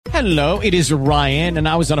Hello, it is Ryan, and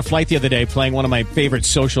I was on a flight the other day playing one of my favorite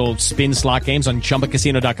social spin slot games on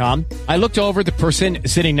ChumbaCasino.com. I looked over at the person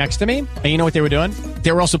sitting next to me, and you know what they were doing?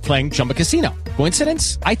 They were also playing Chumba Casino.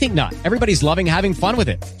 Coincidence? I think not. Everybody's loving having fun with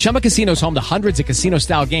it. Chumba Casino is home to hundreds of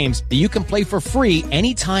casino-style games that you can play for free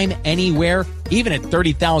anytime, anywhere, even at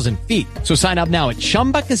 30,000 feet. So sign up now at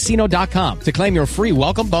ChumbaCasino.com to claim your free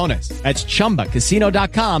welcome bonus. That's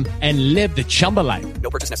ChumbaCasino.com and live the Chumba life. No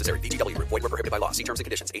purchase necessary. VGW. Void where prohibited by law. See terms and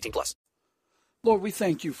conditions. 18+. Lord, we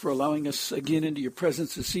thank you for allowing us again into your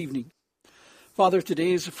presence this evening. Father,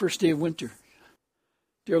 today is the first day of winter.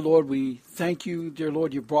 Dear Lord, we thank you. Dear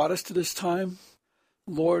Lord, you brought us to this time.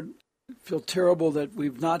 Lord, I feel terrible that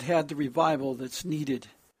we've not had the revival that's needed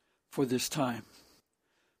for this time.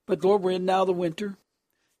 But Lord, we're in now the winter.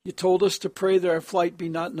 You told us to pray that our flight be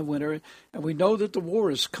not in the winter, and we know that the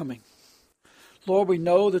war is coming. Lord, we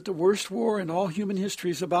know that the worst war in all human history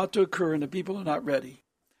is about to occur, and the people are not ready.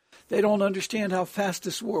 They don't understand how fast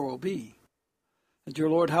this war will be. And dear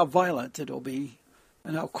Lord, how violent it will be,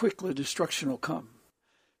 and how quickly destruction will come.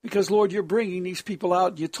 Because, Lord, you're bringing these people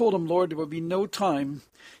out. You told them, Lord, there will be no time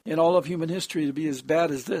in all of human history to be as bad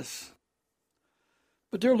as this.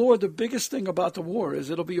 But, dear Lord, the biggest thing about the war is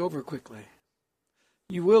it'll be over quickly.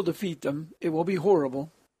 You will defeat them. It will be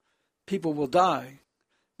horrible. People will die.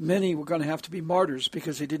 Many were going to have to be martyrs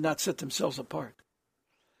because they did not set themselves apart.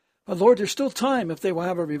 But, Lord, there's still time, if they will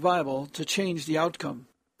have a revival, to change the outcome,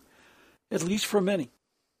 at least for many.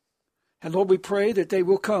 And, Lord, we pray that they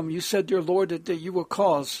will come. You said, dear Lord, that you will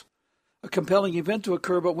cause a compelling event to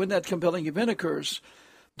occur, but when that compelling event occurs,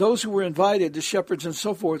 those who were invited, the shepherds and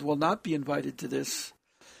so forth, will not be invited to this.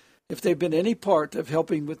 If they've been any part of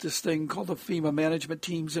helping with this thing called the FEMA management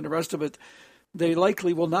teams and the rest of it, they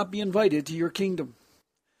likely will not be invited to your kingdom.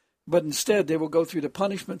 But instead, they will go through the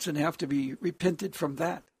punishments and have to be repented from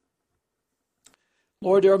that.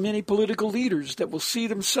 Lord, there are many political leaders that will see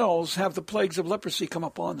themselves have the plagues of leprosy come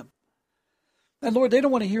upon them. And Lord, they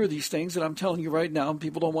don't want to hear these things that I'm telling you right now, and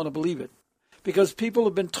people don't want to believe it. Because people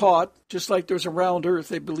have been taught, just like there's a round earth,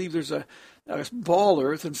 they believe there's a ball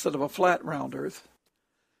earth instead of a flat round earth.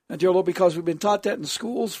 And dear Lord, because we've been taught that in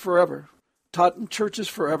schools forever, taught in churches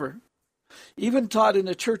forever, even taught in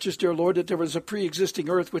the churches, dear Lord, that there was a pre-existing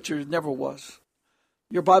earth, which there never was.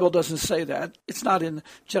 Your Bible doesn't say that. It's not in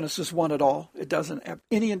Genesis 1 at all. It doesn't have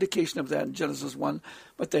any indication of that in Genesis 1.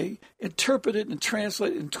 But they interpret it and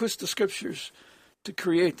translate it and twist the scriptures to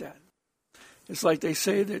create that. It's like they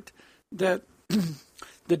say that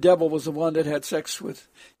the devil was the one that had sex with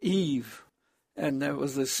Eve, and that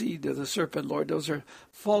was the seed of the serpent, Lord. Those are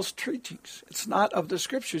false teachings. It's not of the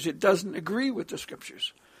scriptures. It doesn't agree with the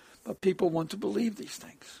scriptures. But people want to believe these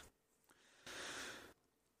things.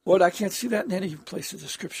 Lord, I can't see that in any place of the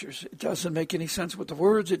scriptures. It doesn't make any sense with the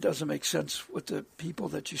words. It doesn't make sense with the people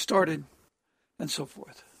that you started, and so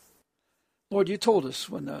forth. Lord, you told us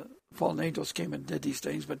when the fallen angels came and did these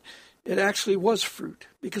things, but it actually was fruit,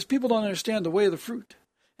 because people don't understand the way of the fruit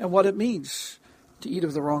and what it means to eat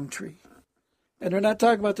of the wrong tree. And they're not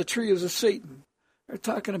talking about the tree as a Satan. They're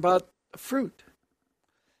talking about a fruit.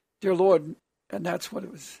 Dear Lord, and that's what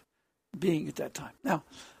it was being at that time. Now,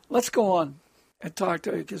 let's go on and talk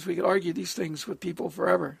to, because we could argue these things with people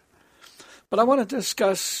forever. But I want to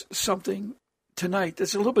discuss something tonight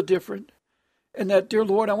that's a little bit different. And that, dear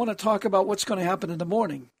Lord, I want to talk about what's going to happen in the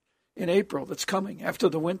morning in April that's coming after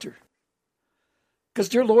the winter. Because,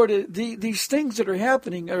 dear Lord, these things that are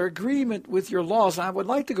happening are agreement with your laws. And I would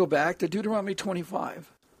like to go back to Deuteronomy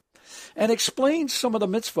 25 and explain some of the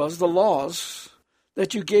mitzvahs, the laws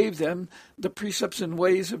that you gave them, the precepts and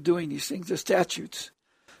ways of doing these things, the statutes,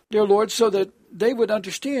 dear Lord, so that they would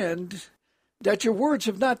understand that your words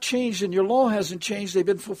have not changed and your law hasn't changed. They've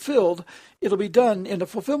been fulfilled. It'll be done in the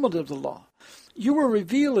fulfillment of the law. You were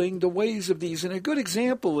revealing the ways of these, and a good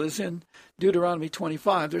example is in Deuteronomy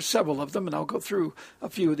 25. There's several of them, and I'll go through a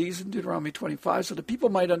few of these in Deuteronomy 25 so that people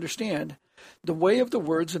might understand the way of the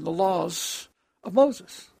words and the laws of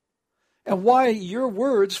Moses, and why your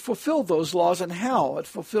words fulfill those laws and how it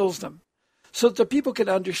fulfills them, so that the people can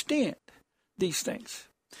understand these things.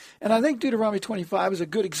 And I think Deuteronomy 25 is a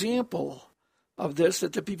good example of this,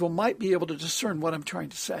 that the people might be able to discern what I'm trying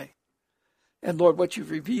to say. And Lord, what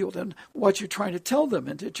you've revealed and what you're trying to tell them,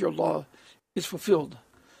 and that your law is fulfilled.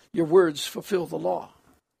 Your words fulfill the law.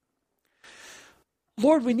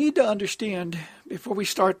 Lord, we need to understand, before we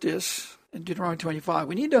start this in Deuteronomy 25,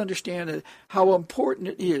 we need to understand how important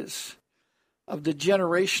it is of the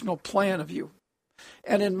generational plan of you.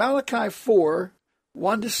 And in Malachi 4,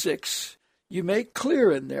 1-6, you make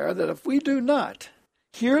clear in there that if we do not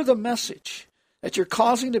hear the message that you're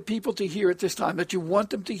causing the people to hear at this time, that you want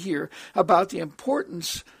them to hear about the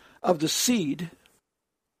importance of the seed,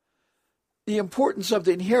 the importance of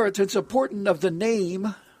the inheritance, importance of the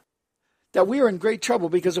name, that we are in great trouble,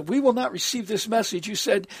 because if we will not receive this message, you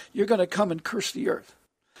said you're going to come and curse the earth.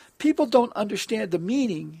 People don't understand the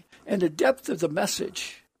meaning and the depth of the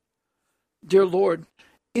message, dear Lord,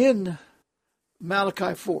 in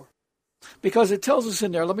Malachi 4. Because it tells us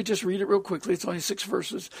in there, let me just read it real quickly. It's only 6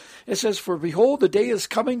 verses. It says, "For behold, the day is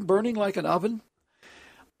coming, burning like an oven,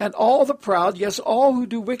 and all the proud, yes, all who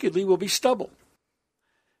do wickedly, will be stubble."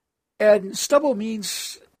 And stubble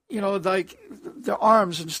means, like their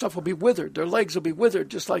arms and stuff will be withered. Their legs will be withered,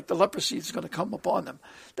 just like the leprosy is going to come upon them.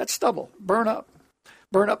 That's stubble. Burn up.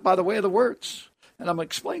 Burn up by the way of the words. And I'm going to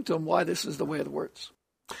explain to them why this is the way of the words.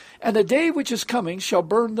 "And the day which is coming shall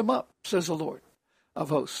burn them up, says the Lord of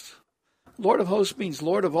hosts." Lord of hosts means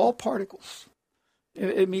Lord of all particles.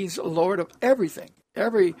 It means Lord of everything.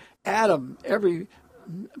 Every atom, every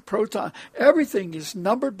proton, everything is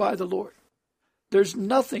numbered by the Lord. There's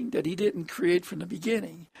nothing that he didn't create from the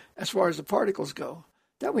beginning, as far as the particles go,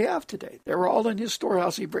 that we have today. They're all in his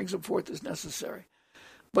storehouse. He brings them forth as necessary.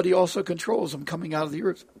 But he also controls them coming out of the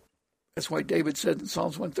earth. That's why David said in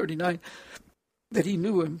Psalms 139 that he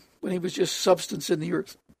knew him when he was just substance in the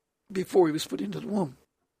earth before he was put into the womb.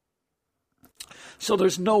 So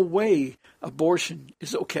there's no way abortion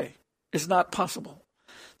is okay. It's not possible.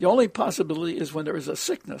 The only possibility is when there is a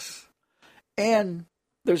sickness, and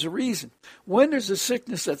there's a reason. When there's a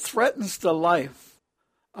sickness that threatens the life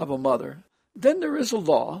of a mother, then there is a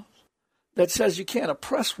law that says you can't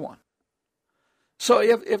oppress one. So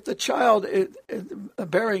if the child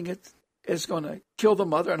bearing it is going to kill the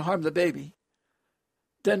mother and harm the baby,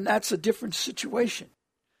 then that's a different situation.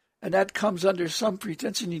 And that comes under some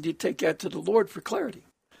pretense, and you need to take that to the Lord for clarity.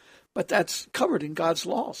 But that's covered in God's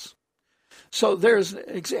laws. So there's an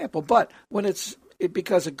example. But when it's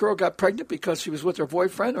because a girl got pregnant because she was with her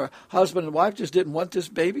boyfriend, or husband and wife just didn't want this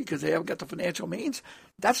baby because they haven't got the financial means,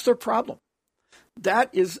 that's their problem.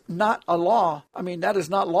 That is not a law. I mean, that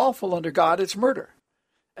is not lawful under God. It's murder.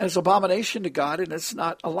 And it's abomination to God, and it's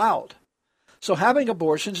not allowed. So having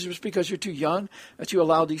abortions is just because you're too young that you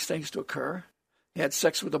allow these things to occur. You had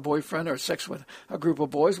sex with a boyfriend or sex with a group of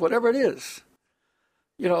boys, whatever it is.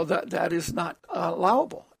 That is not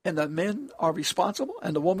allowable. And the men are responsible,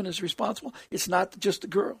 and the woman is responsible. It's not just the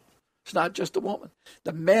girl. It's not just the woman.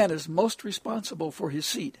 The man is most responsible for his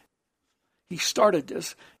seed. He started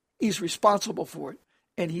this. He's responsible for it,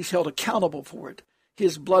 and he's held accountable for it.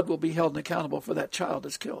 His blood will be held accountable for that child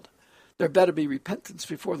that's killed. There better be repentance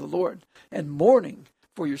before the Lord and mourning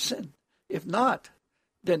for your sin. If not,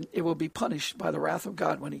 then it will be punished by the wrath of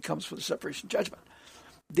God when he comes for the separation judgment.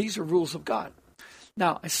 These are rules of God.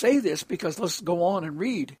 Now, I say this because let's go on and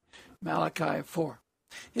read Malachi 4.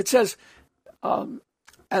 It says, "And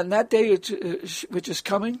that day which is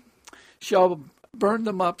coming shall burn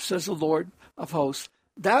them up, says the Lord of hosts.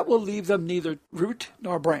 That will leave them neither root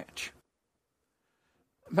nor branch."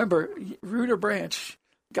 Remember, root or branch.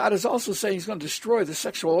 God is also saying he's going to destroy the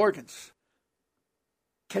sexual organs.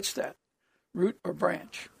 Catch that. Root or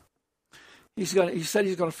branch. He said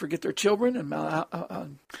he's going to forget their children in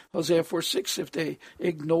Hosea 4:6 if they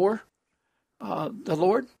ignore the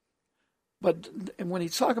Lord. But when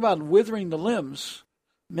he's talking about withering the limbs,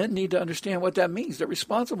 men need to understand what that means. They're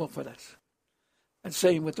responsible for this. And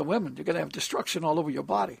same with the women. You're going to have destruction all over your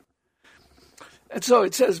body. And so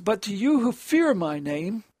it says, "But to you who fear my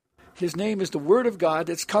name," his name is the word of God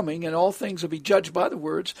that's coming, and all things will be judged by the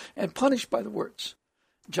words and punished by the words.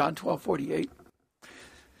 John 12:48.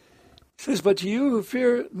 It says, "But to you who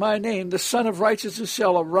fear my name, the Son of Righteousness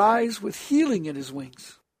shall arise with healing in his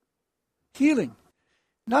wings." Healing.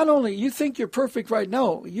 Not only you think you're perfect right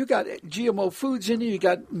now, you got GMO foods in you, you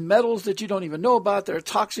got metals that you don't even know about that are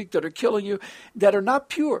toxic, that are killing you, that are not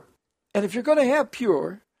pure. And if you're going to have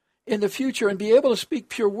pure in the future and be able to speak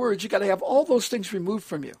pure words, you got to have all those things removed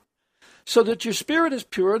from you, so that your spirit is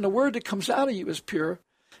pure and the word that comes out of you is pure,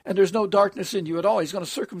 and there's no darkness in you at all. He's going to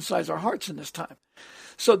circumcise our hearts in this time.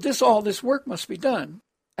 So all this work must be done,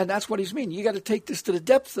 and that's what he's meaning. You got to take this to the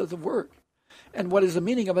depth of the word. And what is the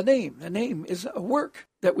meaning of a name? A name is a work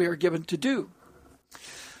that we are given to do.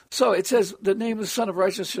 So it says, "The name of the Son of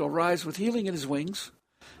Righteousness shall rise with healing in his wings."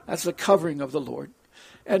 That's the covering of the Lord.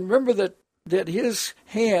 And remember that his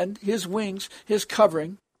hand, his wings, his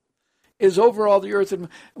covering is over all the earth, and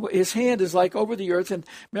his hand is like over the earth. And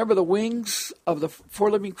remember the wings of the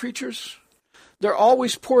 4 living creatures? They're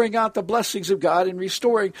always pouring out the blessings of God and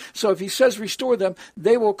restoring. So if he says restore them,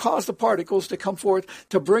 they will cause the particles to come forth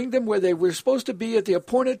to bring them where they were supposed to be at the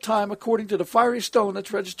appointed time according to the fiery stone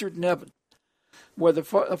that's registered in heaven, where the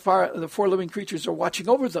 4 living creatures are watching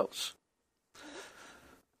over those.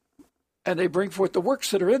 and they bring forth the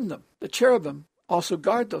works that are in them. The cherubim also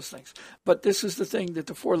guard those things. But this is the thing that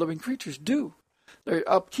the four living creatures do. They're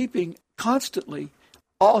upkeeping constantly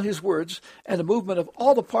all his words and the movement of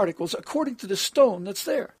all the particles according to the stone that's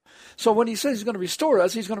there. So when he says he's going to restore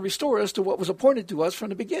us, he's going to restore us to what was appointed to us from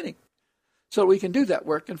the beginning, so we can do that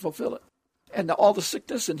work and fulfill it. And all the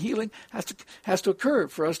sickness and healing has to occur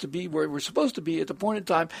for us to be where we're supposed to be at the appointed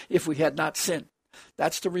time if we had not sinned.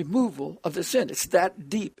 That's the removal of the sin. It's that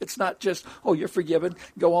deep. It's not just, oh, you're forgiven,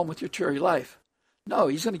 go on with your cherry life. No,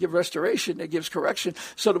 he's going to give restoration that gives correction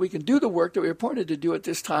so that we can do the work that we're appointed to do at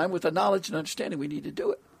this time with the knowledge and understanding we need to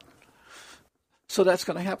do it. So that's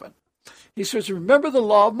going to happen. He says, remember the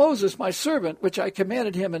law of Moses, my servant, which I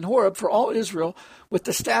commanded him in Horeb for all Israel with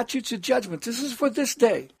the statutes and judgments. This is for this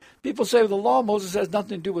day. People say, well, the law of Moses has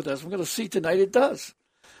nothing to do with us. We're going to see tonight it does.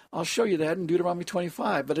 I'll show you that in Deuteronomy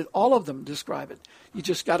 25, but all of them describe it. You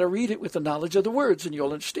just got to read it with the knowledge of the words, and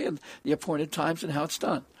you'll understand the appointed times and how it's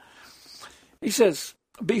done. He says,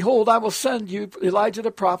 behold, I will send you Elijah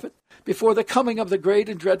the prophet before the coming of the great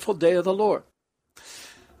and dreadful day of the Lord.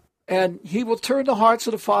 And he will turn the hearts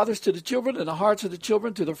of the fathers to the children and the hearts of the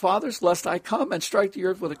children to their fathers, lest I come and strike the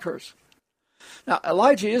earth with a curse. Now,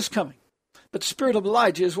 Elijah is coming, but the spirit of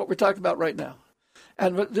Elijah is what we're talking about right now.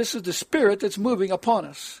 And this is the spirit that's moving upon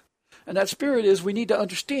us. And that spirit is we need to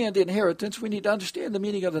understand the inheritance. We need to understand the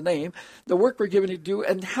meaning of the name, the work we're given to do,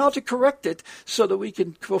 and how to correct it so that we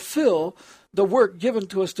can fulfill the work given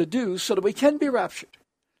to us to do so that we can be raptured.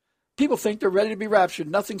 People think they're ready to be raptured.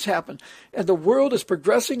 Nothing's happened. And the world is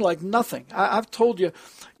progressing like nothing. I've told you,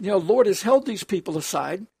 Lord has held these people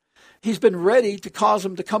aside. He's been ready to cause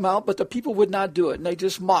them to come out, but the people would not do it. And they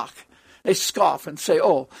just mock. They scoff and say,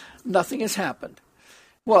 oh, nothing has happened.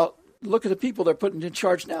 Well, look at the people they're putting in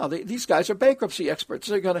charge now. These guys are bankruptcy experts.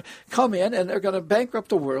 They're going to come in and they're going to bankrupt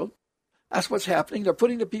the world. That's what's happening. They're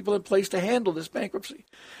putting the people in place to handle this bankruptcy,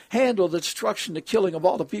 handle the destruction, the killing of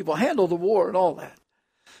all the people, handle the war and all that.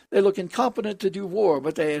 They look incompetent to do war,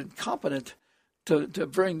 but they're incompetent to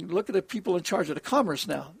look at the people in charge of the commerce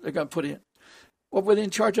now they're going to put in. What were they in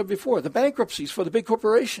charge of before? The bankruptcies for the big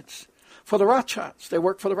corporations, for the Rothschilds. They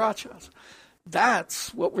work for the Rothschilds.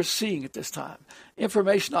 That's what we're seeing at this time.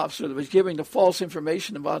 Information officer that was giving the false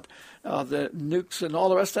information about the nukes and all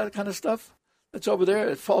the rest of that kind of stuff that's over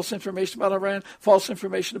there, false information about Iran, false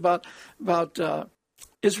information about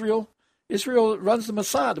Israel. Israel runs the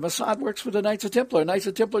Mossad. The Mossad works for the Knights of Templar. Knights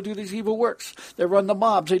of Templar do these evil works. They run the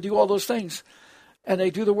mobs. They do all those things. And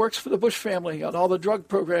they do the works for the Bush family and all the drug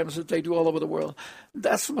programs that they do all over the world.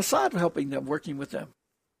 That's the Mossad helping them, working with them.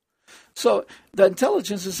 So the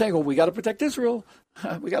intelligence is saying, well, we got to protect Israel.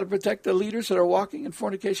 We got to protect the leaders that are walking in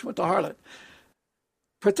fornication with the harlot.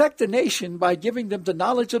 Protect the nation by giving them the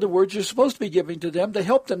knowledge of the words you're supposed to be giving to them to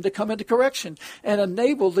help them to come into correction and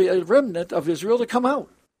enable the remnant of Israel to come out.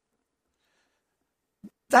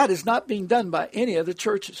 That is not being done by any of the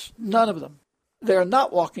churches. None of them. They are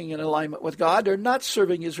not walking in alignment with God. They're not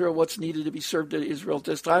serving Israel what's needed to be served to Israel at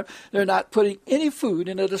this time. They're not putting any food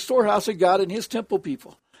into the storehouse of God and his temple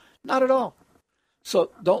people. Not at all.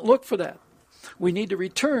 So don't look for that. We need to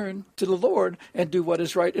return to the Lord and do what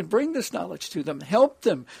is right and bring this knowledge to them. Help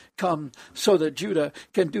them come so that Judah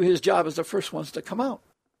can do his job as the first ones to come out.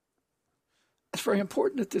 That's very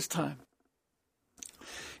important at this time.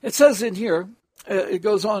 It says in here, it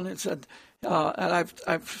goes on, it said, and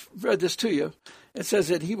I've read this to you. It says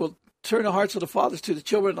that he will turn the hearts of the fathers to the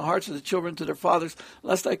children and the hearts of the children to their fathers,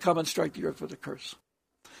 lest I come and strike the earth with a curse.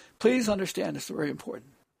 Please understand this is very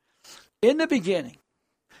important. In the beginning,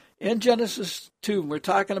 in Genesis 2, we're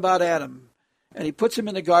talking about Adam, and he puts him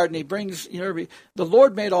in the garden. He brings, the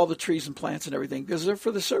Lord made all the trees and plants and everything because they're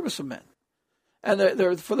for the service of men. And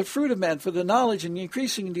they're for the fruit of man, for the knowledge and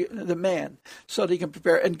increasing the man so that he can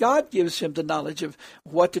prepare. And God gives him the knowledge of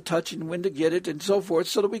what to touch and when to get it and so forth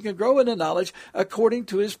so that we can grow in the knowledge according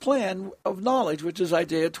to his plan of knowledge, which is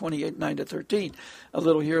Isaiah 28, 9-13. A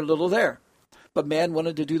little here, a little there. But man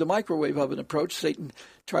wanted to do the microwave oven approach. Satan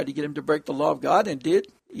tried to get him to break the law of God and did.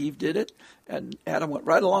 Eve did it. And Adam went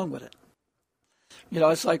right along with it.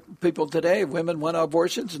 It's like people today, women want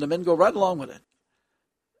abortions and the men go right along with it.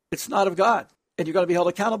 It's not of God. And you're going to be held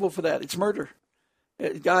accountable for that. It's murder.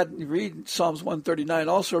 God, read Psalms 139,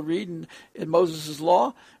 also read in Moses'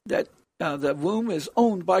 law that the womb is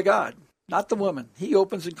owned by God, not the woman. He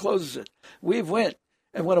opens and closes it. We've went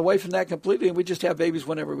away from that completely, and we just have babies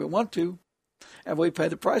whenever we want to, and we pay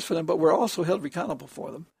the price for them, but we're also held accountable for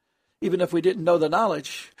them. Even if we didn't know the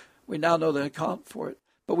knowledge, we now know the account for it.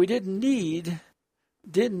 But we didn't need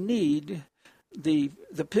the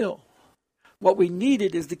pill. What we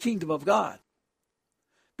needed is the kingdom of God.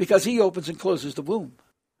 Because he opens and closes the womb.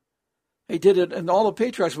 He did it, and all the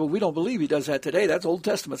patriarchs, well, we don't believe he does that today. That's Old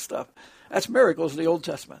Testament stuff. That's miracles in the Old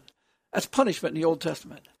Testament. That's punishment in the Old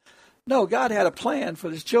Testament. No, God had a plan for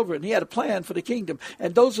his children. He had a plan for the kingdom.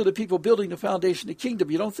 And those are the people building the foundation of the kingdom.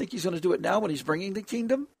 You don't think he's going to do it now when he's bringing the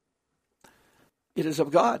kingdom? It is of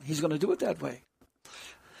God. He's going to do it that way.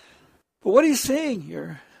 But what he's saying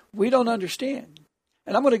here, we don't understand.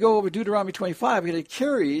 And I'm going to go over Deuteronomy 25 because it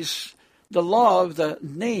carries the law of the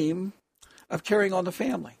name of carrying on the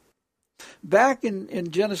family. Back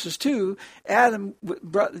in Genesis 2,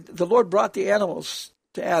 the Lord brought the animals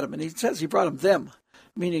to Adam, and he says he brought them,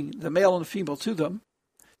 meaning the male and the female to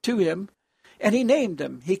him, and he named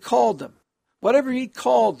them. He called them. Whatever he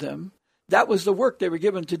called them, that was the work they were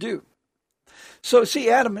given to do. So, see,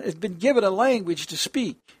 Adam has been given a language to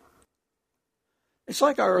speak. It's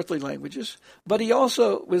like our earthly languages, but he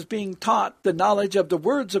also was being taught the knowledge of the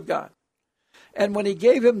words of God. And when he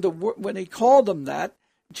gave him when he called them that,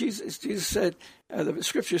 Jesus said, the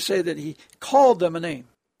scriptures say that he called them a name.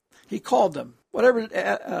 He called them. Whatever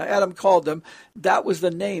Adam called them, that was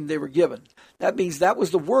the name they were given. That means that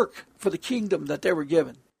was the work for the kingdom that they were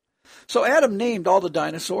given. So Adam named all the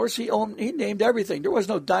dinosaurs. He named everything. There was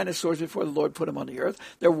no dinosaurs before the Lord put them on the earth.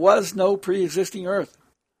 There was no pre-existing earth.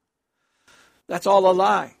 That's all a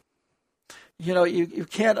lie. You know, you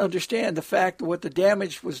can't understand the fact of what the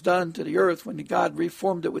damage was done to the earth when God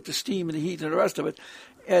reformed it with the steam and the heat and the rest of it.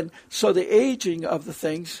 And so the aging of the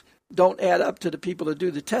things don't add up to the people that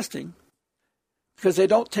do the testing because they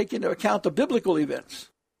don't take into account the biblical events.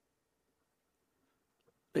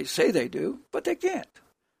 They say they do, but they can't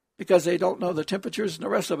because they don't know the temperatures and the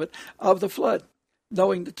rest of it of the flood,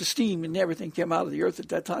 knowing that the steam and everything came out of the earth at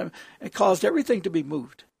that time and caused everything to be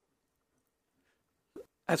moved.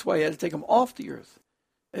 That's why he had to take them off the earth.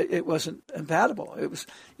 It wasn't compatible. It was,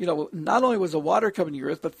 not only was the water coming to the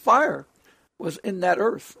earth, but fire was in that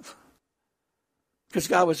earth. Because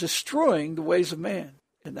God was destroying the ways of man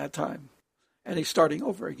in that time. And he's starting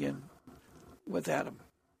over again with Adam.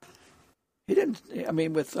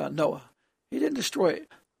 With Noah. He didn't destroy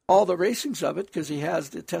all the racings of it because he has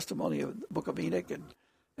the testimony of the book of Enoch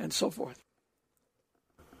and so forth.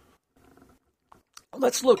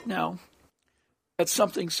 Let's look now at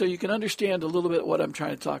something so you can understand a little bit what I'm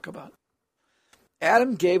trying to talk about.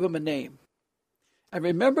 Adam gave him a name. And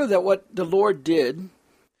remember that what the Lord did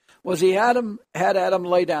was he had Adam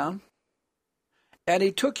lay down, and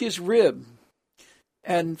he took his rib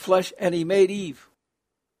and flesh, and he made Eve.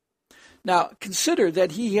 Now, consider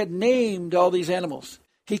that he had named all these animals.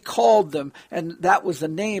 He called them, and that was the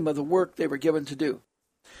name of the work they were given to do.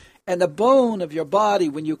 And the bone of your body,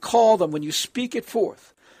 when you call them, when you speak it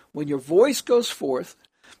forth, when your voice goes forth,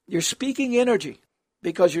 you're speaking energy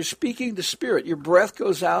because you're speaking the Spirit. Your breath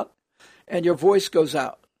goes out and your voice goes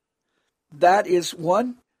out. That is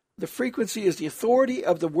one. The frequency is the authority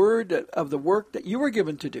of the word, of the work that you were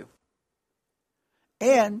given to do.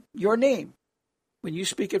 And your name, when you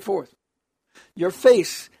speak it forth. Your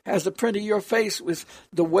face has the print of your face with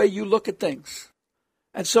the way you look at things.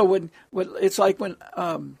 And so when it's like when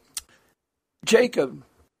Jacob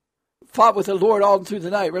fought with the Lord all through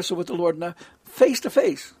the night, wrestled with the Lord face to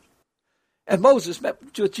face. And Moses met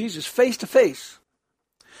with Jesus face to face.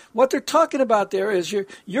 What they're talking about there is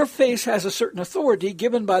your face has a certain authority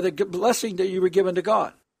given by the blessing that you were given to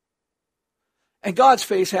God. And God's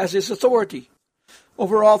face has his authority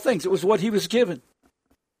over all things. It was what he was given.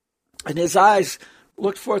 And his eyes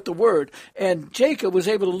looked forth the word. And Jacob was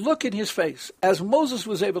able to look in his face as Moses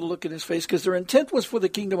was able to look in his face because their intent was for the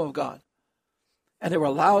kingdom of God. And they were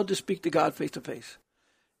allowed to speak to God face to face.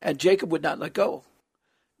 And Jacob would not let go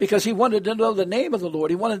because he wanted to know the name of the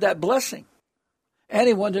Lord. He wanted that blessing. And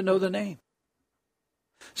he wanted to know the name.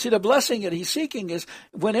 See, the blessing that he's seeking is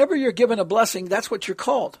whenever you're given a blessing, that's what you're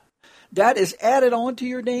called. That is added on to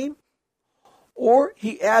your name, or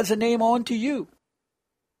he adds a name on to you,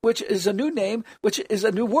 which is a new name, which is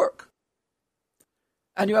a new work.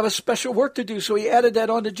 And you have a special work to do. So he added that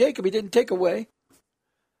on to Jacob. He didn't take away.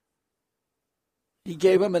 He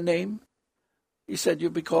gave him a name. He said,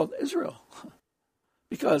 you'll be called Israel.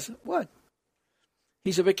 Because what?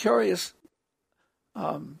 He's a vicarious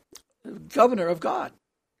governor of God.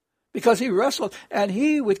 Because he wrestled, and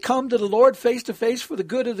he would come to the Lord face to face for the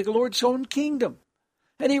good of the Lord's own kingdom.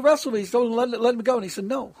 And he wrestled me. He told him, let him go. And he said,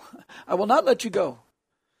 no, I will not let you go.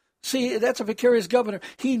 See, that's a vicarious governor.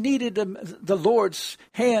 He needed the Lord's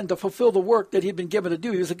hand to fulfill the work that he'd been given to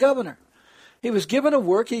do. He was a governor. He was given a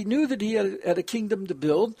work. He knew that he had a kingdom to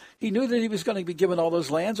build. He knew that he was going to be given all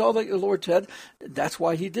those lands, all that the Lord said. That's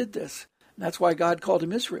why he did this. And that's why God called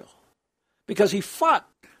him Israel. Because he fought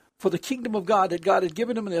for the kingdom of God, that God had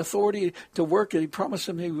given him the authority to work that he promised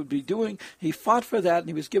him he would be doing. He fought for that, and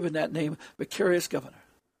he was given that name, vicarious governor.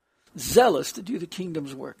 Zealous to do the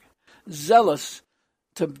kingdom's work. Zealous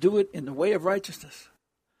to do it in the way of righteousness.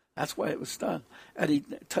 That's why it was done. And he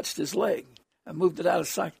touched his leg and moved it out of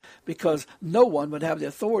sight, because no one would have the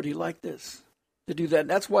authority like this to do that. And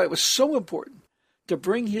that's why it was so important to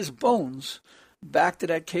bring his bones back to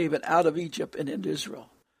that cave and out of Egypt and into Israel,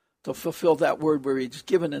 to fulfill that word where he's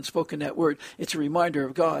given and spoken that word. It's a reminder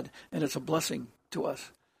of God, and it's a blessing to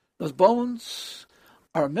us. Those bones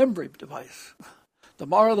are a memory device. The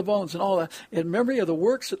marrow of the bones and all that, in memory of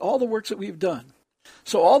all the works that we've done.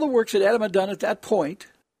 So all the works that Adam had done at that point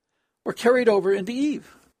were carried over into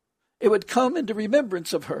Eve. It would come into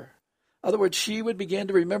remembrance of her. In other words, she would begin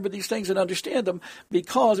to remember these things and understand them,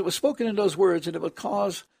 because it was spoken in those words, and it would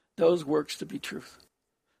cause those works to be truth,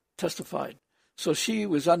 testified. So she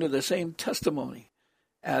was under the same testimony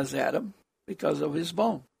as Adam because of his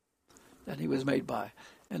bone that he was made by,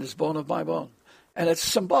 and his bone of my bone. And it's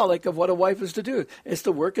symbolic of what a wife is to do. It's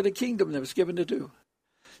the work of the kingdom that was given to do.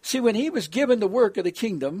 See, when he was given the work of the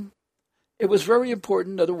kingdom, it was very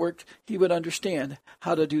important that the work he would understand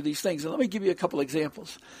how to do these things. And let me give you a couple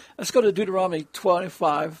examples. Let's go to Deuteronomy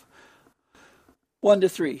 25,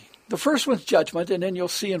 1-3. The first one's judgment, and then you'll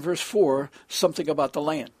see in verse 4 something about the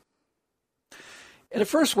land. In the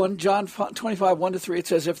first one, John 25, 1-3, it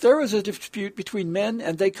says, if there is a dispute between men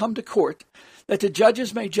and they come to court, that the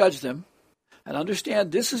judges may judge them, and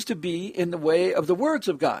understand this is to be in the way of the words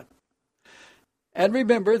of God. And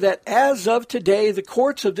remember that as of today, the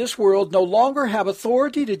courts of this world no longer have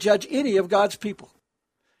authority to judge any of God's people.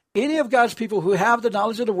 Any of God's people who have the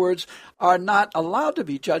knowledge of the words are not allowed to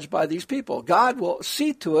be judged by these people. God will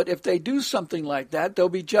see to it if they do something like that, they'll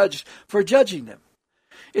be judged for judging them.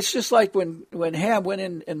 It's just like when Ham went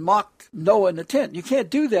in and mocked Noah in the tent. You can't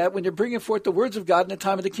do that when you're bringing forth the words of God in the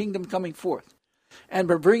time of the kingdom coming forth. And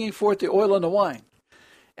we're bringing forth the oil and the wine.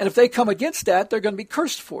 And if they come against that, they're going to be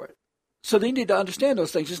cursed for it. So they need to understand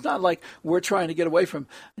those things. It's not like we're trying to get away from,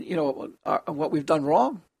 what we've done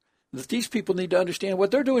wrong. These people need to understand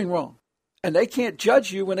what they're doing wrong. And they can't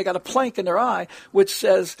judge you when they got a plank in their eye which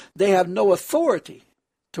says they have no authority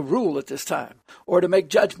to rule at this time, or to make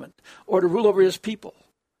judgment, or to rule over his people.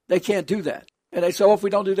 They can't do that. And they say, if we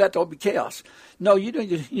don't do that, there'll be chaos. No, you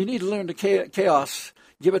need to learn the chaos.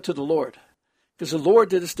 Give it to the Lord. Because the Lord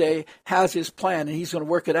to this day has his plan, and he's going to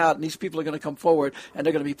work it out, and these people are going to come forward, and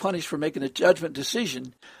they're going to be punished for making a judgment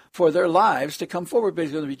decision for their lives to come forward, but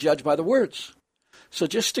he's going to be judged by the words. So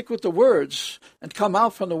just stick with the words and come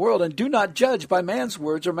out from the world, and do not judge by man's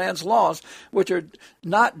words or man's laws, which are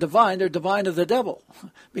not divine. They're divine of the devil,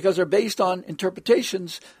 because they're based on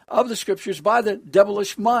interpretations of the scriptures by the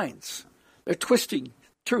devilish minds. They're twisting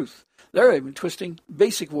truth. They're even twisting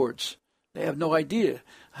basic words. They have no idea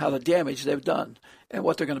how the damage they've done and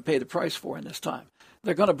what they're going to pay the price for in this time.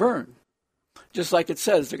 They're going to burn. Just like it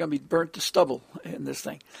says, they're going to be burnt to stubble in this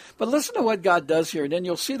thing. But listen to what God does here, and then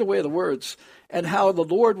you'll see the way of the words and how the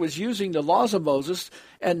Lord was using the laws of Moses,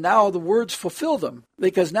 and now the words fulfill them,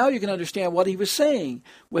 because now you can understand what he was saying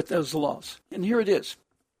with those laws. And here it is.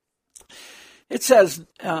 It says,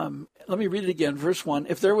 let me read it again, verse 1.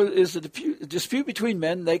 If there is a dispute between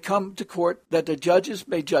men, they come to court that the judges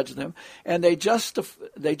may judge them, and they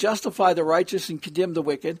justify the righteous and condemn the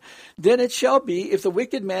wicked. Then it shall be, if the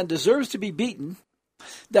wicked man deserves to be beaten,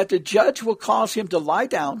 that the judge will cause him to lie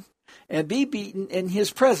down and be beaten in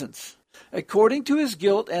his presence, according to his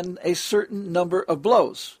guilt, and a certain number of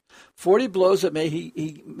blows. 40 blows that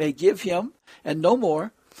he may give him, and no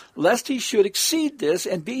more, lest he should exceed this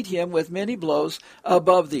and beat him with many blows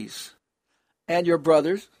above these, and your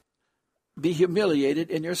brothers be humiliated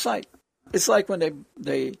in your sight. It's like when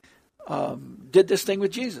they did this thing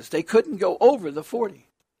with Jesus. They couldn't go over the 40.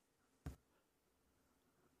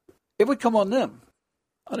 It would come on them.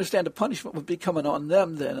 Understand the punishment would be coming on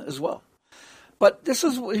them then as well. But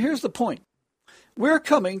here's the point. We're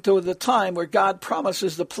coming to the time where God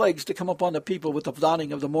promises the plagues to come upon the people with the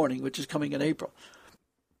dawning of the morning, which is coming in April.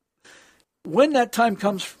 When that time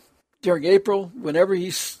comes during April, whenever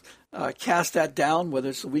he's cast that down, whether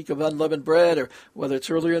it's the week of unleavened bread or whether it's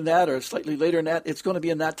earlier than that or slightly later than that, it's going to be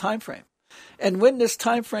in that time frame. And when this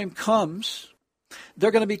time frame comes, they're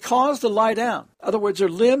going to be caused to lie down. In other words, their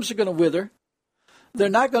limbs are going to wither. They're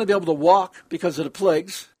not going to be able to walk because of the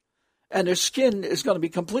plagues, and their skin is going to be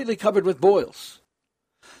completely covered with boils.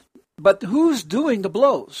 But who's doing the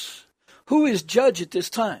blows? Who is judge at this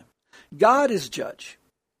time? God is judge.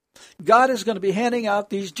 God is going to be handing out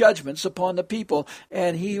these judgments upon the people,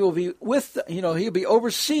 and he will be he'll be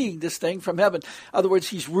overseeing this thing from heaven. In other words,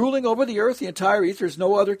 he's ruling over the earth, the entire earth. There's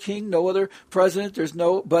no other king, no other president. There's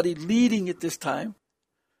nobody leading at this time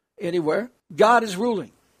anywhere. God is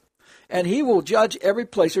ruling, and he will judge every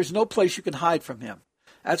place. There's no place you can hide from him.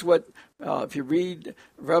 That's what, if you read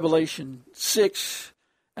Revelation 6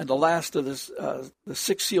 and the last of the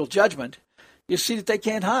sixth seal judgment, you see that they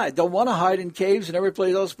can't hide. They'll want to hide in caves and every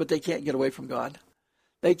place else, but they can't get away from God.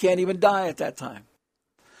 They can't even die at that time.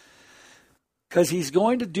 Because he's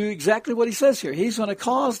going to do exactly what he says here. He's going to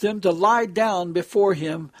cause them to lie down before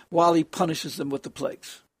him while he punishes them with the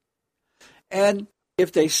plagues. And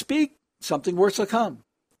if they speak, something worse will come.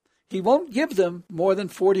 He won't give them more than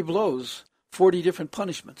 40 blows, 40 different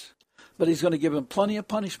punishments. But he's going to give them plenty of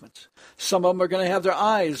punishments. Some of them are going to have their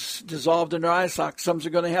eyes dissolved in their eye sockets. Some are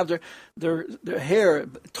going to have their hair,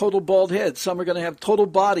 total bald head. Some are going to have total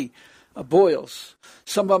body boils.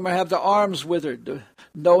 Some of them have their arms withered,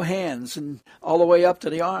 no hands, and all the way up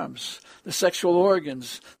to the arms, the sexual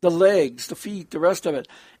organs, the legs, the feet, the rest of it.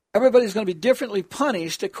 Everybody's going to be differently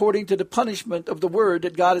punished according to the punishment of the word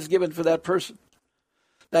that God has given for that person.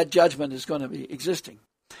 That judgment is going to be existing.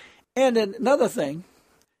 And then another thing,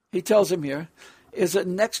 he tells him here, is that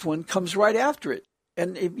the next one comes right after it.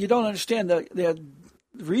 And if you don't understand the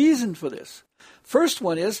reason for this. First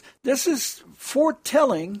one is, this is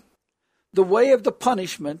foretelling the way of the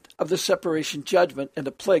punishment of the separation judgment and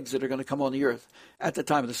the plagues that are going to come on the earth at the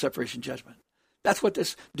time of the separation judgment. That's what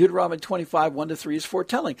this Deuteronomy 25, 1-3 is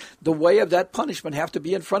foretelling. The way of that punishment have to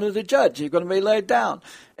be in front of the judge. You're going to be laid down,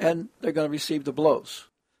 and they're going to receive the blows.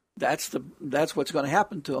 That's what's going to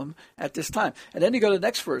happen to them at this time. And then you go to the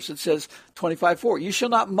next verse. It says, 25:4, you shall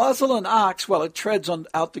not muzzle an ox while it treads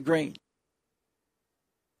out the grain.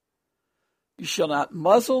 You shall not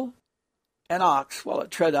muzzle an ox while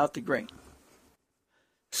it tread out the grain.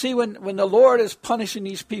 See, when the Lord is punishing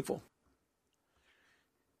these people,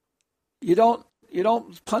 you don't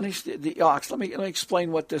punish the ox. Let me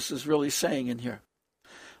explain what this is really saying in here.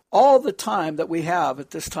 All the time that we have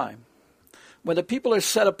at this time, when the people are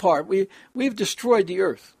set apart, we've destroyed the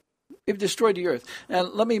earth. We've destroyed the earth. And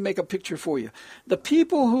let me make a picture for you. The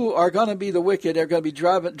people who are going to be the wicked are going to be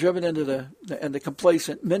driven into the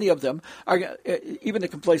complacent. Many of them are, even the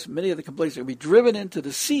complacent, many of the complacent will be driven into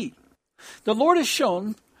the sea. The Lord has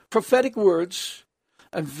shown prophetic words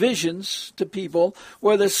and visions to people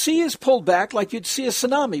where the sea is pulled back like you'd see a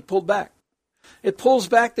tsunami pulled back. It pulls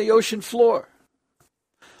back the ocean floor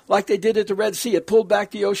like they did at the Red Sea. It pulled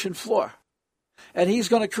back the ocean floor. And he's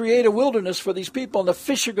going to create a wilderness for these people, and the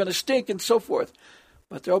fish are going to stink and so forth.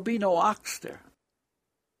 But there'll be no ox there.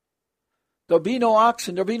 There'll be no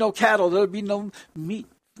oxen. There'll be no cattle. There'll be no meat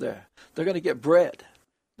there. They're going to get bread.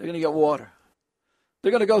 They're going to get water.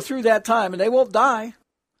 They're going to go through that time, and they won't die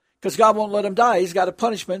because God won't let them die. He's got a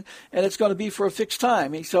punishment, and it's going to be for a fixed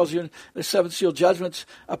time. He tells you in the seventh seal judgment's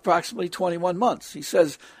approximately 21 months. He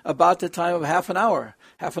says about the time of half an hour.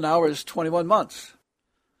 Half an hour is 21 months.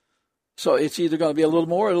 So it's either going to be a little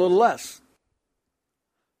more or a little less.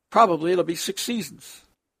 Probably it'll be 6 seasons.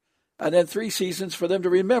 And then 3 seasons for them to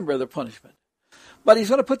remember the punishment. But he's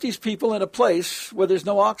going to put these people in a place where there's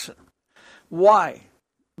no oxen. Why?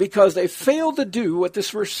 Because they failed to do what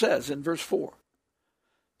this verse says in verse 4.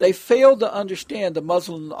 They failed to understand the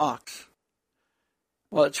muzzle of the ox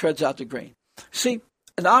while it treads out the grain. See,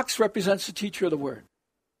 an ox represents the teacher of the word.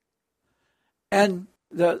 And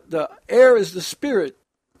the air is the spirit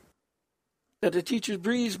that the teacher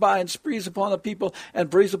breathes by and breathes upon the people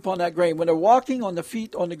and breathes upon that grain. When they're walking on the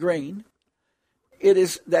feet on the grain,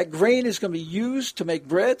 that grain is going to be used to make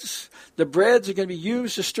breads. The breads are going to be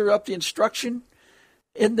used to stir up the instruction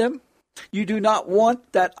in them. You do not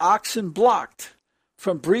want that oxen blocked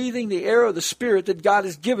from breathing the air of the Spirit that God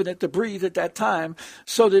has given it to breathe at that time,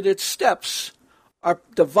 so that its steps are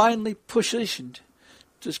divinely positioned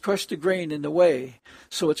to crush the grain in the way,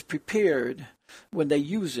 so it's prepared when they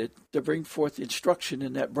use it to bring forth the instruction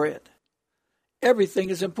in that bread. Everything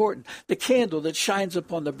is important. The candle that shines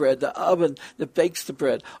upon the bread, the oven that bakes the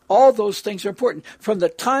bread, all those things are important. From the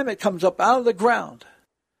time it comes up out of the ground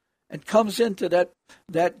and comes into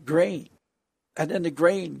that grain, and then the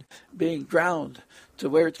grain being ground to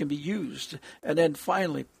where it can be used, and then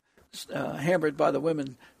finally hammered by the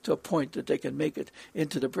women to a point that they can make it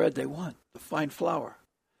into the bread they want, the fine flour.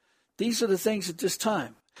 These are the things at this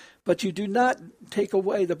time. But you do not take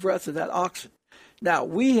away the breath of that oxen. Now,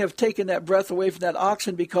 we have taken that breath away from that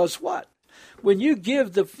oxen because what? When you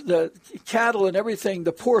give the cattle and everything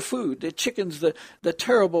the poor food, the chickens, the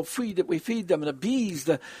terrible feed that we feed them, and the bees,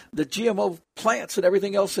 the GMO plants and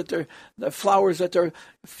everything else the flowers that they're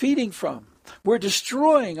feeding from, we're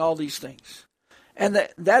destroying all these things. And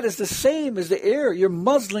that is the same as the air. You're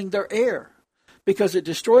muzzling their air because it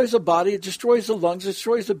destroys the body, it destroys the lungs, it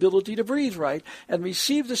destroys the ability to breathe right and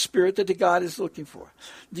receive the spirit that the God is looking for.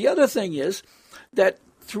 The other thing is that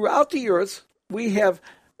throughout the earth, we have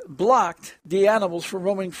blocked the animals from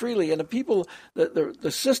roaming freely, and the people,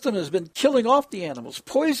 the system has been killing off the animals,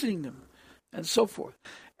 poisoning them, and so forth.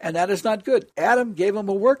 And that is not good. Adam gave them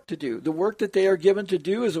a work to do. The work that they are given to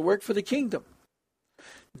do is a work for the kingdom.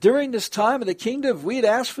 During this time of the kingdom, if we had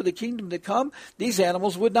asked for the kingdom to come, these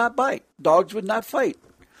animals would not bite. Dogs would not fight.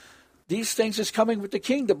 These things is coming with the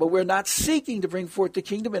kingdom, but we're not seeking to bring forth the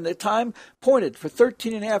kingdom in the time appointed. For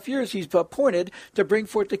 13 and a half years, he's appointed to bring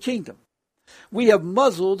forth the kingdom. We have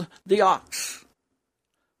muzzled the ox.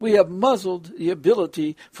 We have muzzled the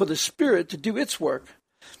ability for the Spirit to do its work.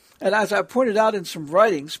 And as I pointed out in some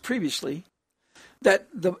writings previously, that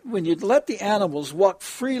when you let the animals walk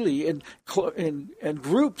freely in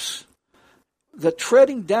groups, the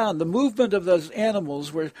treading down, the movement of those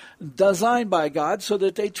animals were designed by God so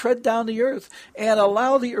that they tread down the earth and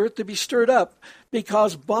allow the earth to be stirred up,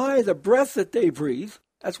 because by the breath that they breathe,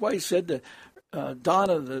 that's why he said that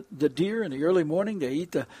dawn of the deer in the early morning, they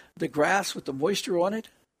eat the grass with the moisture on it.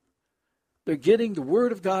 They're getting the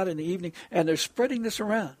word of God in the evening, and they're spreading this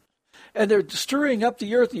around. And they're stirring up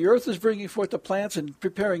the earth. The earth is bringing forth the plants and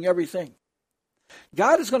preparing everything.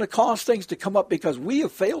 God is going to cause things to come up because we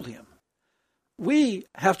have failed him. We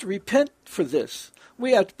have to repent for this.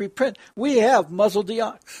 We have to repent. We have muzzled the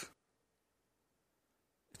ox.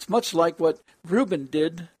 It's much like what Reuben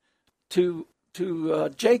did to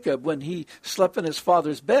Jacob when he slept in his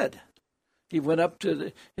father's bed. He went up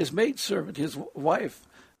to his maidservant, his wife,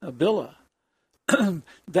 Bilhah.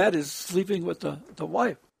 That is sleeping with the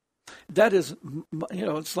wife. That is,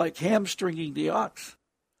 it's like hamstringing the ox.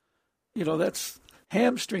 That's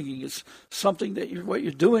hamstringing. Is something that what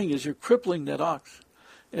you're doing is you're crippling that ox.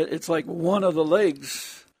 It's like one of the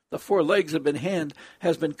legs, the four legs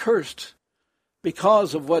has been cursed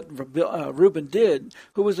because of what Reuben did,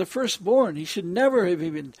 who was the firstborn. He should never have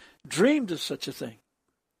even dreamed of such a thing.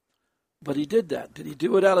 But he did that. Did he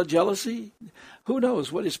do it out of jealousy? Who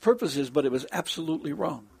knows what his purpose is, but it was absolutely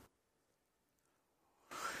wrong.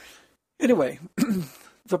 Anyway,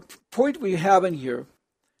 the point we have in here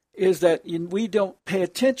is that we don't pay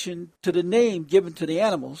attention to the name given to the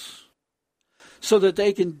animals so that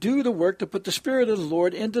they can do the work to put the Spirit of the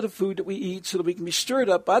Lord into the food that we eat so that we can be stirred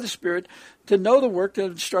up by the Spirit to know the work, the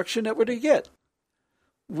instruction that we're to get.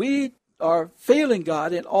 We are failing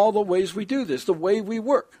God in all the ways we do this, the way we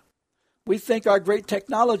work. We think our great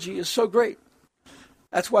technology is so great.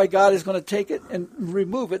 That's why God is going to take it and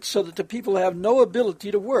remove it so that the people have no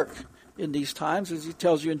ability to work in these times, as he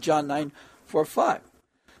tells you in John 9:4-5.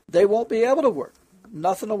 They won't be able to work.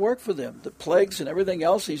 Nothing will work for them. The plagues and everything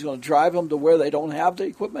else, he's going to drive them to where they don't have the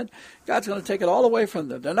equipment. God's going to take it all away from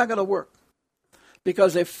them. They're not going to work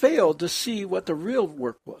because they failed to see what the real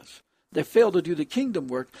work was. They failed to do the kingdom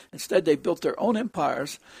work. Instead, they built their own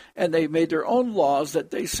empires, and they made their own laws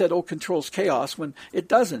that they said, controls chaos, when it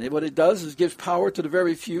doesn't. What it does is gives power to the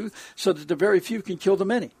very few so that the very few can kill the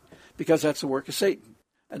many, because that's the work of Satan,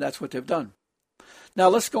 and that's what they've done. Now,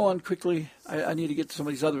 let's go on quickly. I need to get to some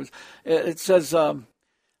of these others. It says,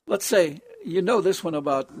 let's say, this one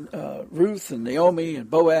about Ruth and Naomi and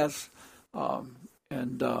Boaz,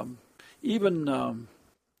 and even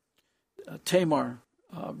Tamar,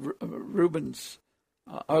 Reuben's,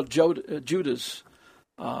 Judah's,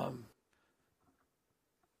 what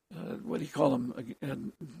do you call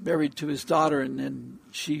him, married to his daughter, and then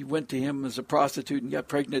she went to him as a prostitute and got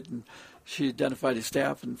pregnant, and she identified his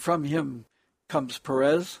staff, and from him comes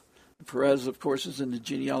Perez. Perez, of course, is in the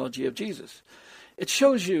genealogy of Jesus. It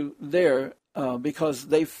shows you there because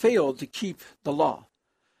they failed to keep the law.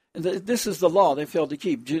 And this is the law they failed to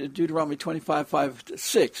keep. Deuteronomy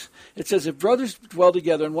 25:5-6. It says, if brothers dwell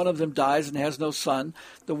together and one of them dies and has no son,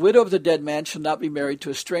 the widow of the dead man shall not be married to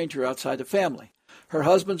a stranger outside the family. Her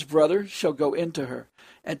husband's brother shall go into her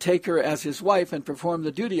and take her as his wife and perform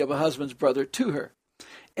the duty of a husband's brother to her.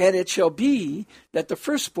 And it shall be that the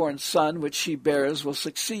firstborn son which she bears will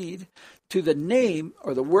succeed to the name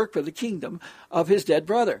or the work of the kingdom of his dead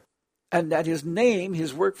brother, and that his name,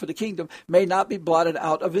 his work for the kingdom, may not be blotted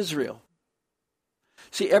out of Israel.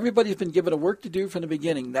 See, everybody's been given a work to do from the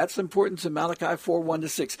beginning. That's the importance of Malachi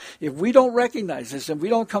 4:1-6. If we don't recognize this and we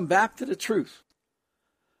don't come back to the truth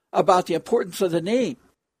about the importance of the name,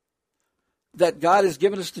 that God has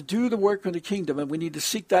given us to do the work of the kingdom, and we need to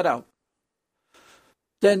seek that out,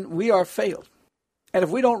 then we are failed. And if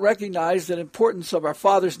we don't recognize the importance of our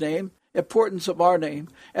Father's name, importance of our name,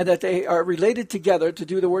 and that they are related together to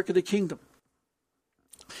do the work of the kingdom,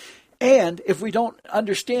 and if we don't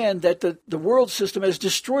understand that the world system has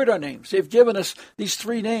destroyed our names, they've given us these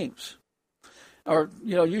three names. Or,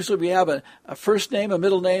 usually we have a first name, a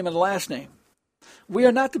middle name, and a last name. We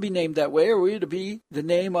are not to be named that way, or we are to be the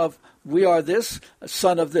name of, we are this, a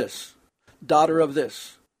son of this, daughter of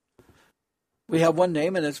this. We have one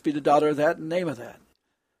name, and it's be the daughter of that and name of that.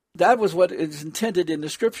 That was what is intended in the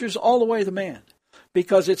scriptures all the way to man.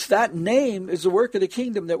 Because it's that name is the work of the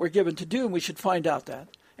kingdom that we're given to do, and we should find out that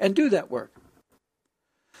and do that work.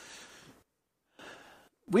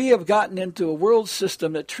 We have gotten into a world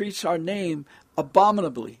system that treats our name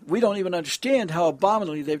abominably. We don't even understand how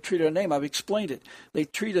abominably they've treated our name. I've explained it. They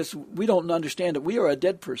treat us, we don't understand that we are a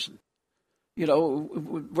dead person.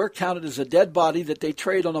 We're counted as a dead body that they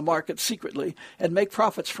trade on the market secretly and make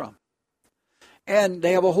profits from. And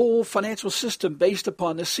they have a whole financial system based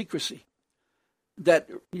upon this secrecy, that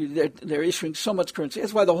they're issuing so much currency.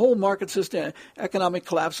 That's why the whole market system, economic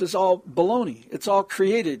collapse, is all baloney. It's all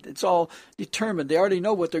created. It's all determined. They already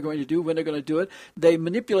know what they're going to do, when they're going to do it. They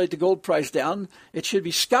manipulate the gold price down. It should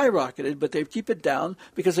be skyrocketed, but they keep it down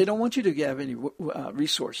because they don't want you to have any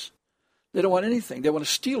resource. They don't want anything. They want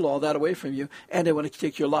to steal all that away from you, and they want to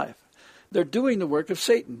take your life. They're doing the work of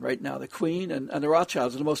Satan right now. The queen and the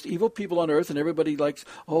Rothschilds are the most evil people on earth, and everybody likes,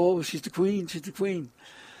 oh, she's the queen, she's the queen.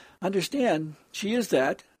 Understand, she is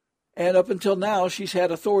that, and up until now, she's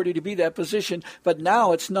had authority to be that position, but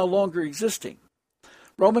now it's no longer existing.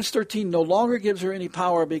 Romans 13 no longer gives her any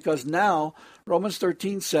power, because now Romans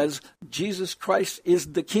 13 says Jesus Christ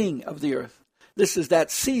is the king of the earth. This is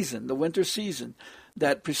that season, the winter season,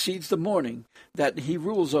 that precedes the morning, that he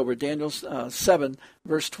rules over. Daniel 7,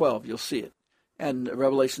 verse 12, you'll see it. And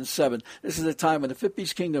Revelation 7. This is the time when the fifth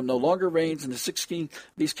beast kingdom no longer reigns, and the sixth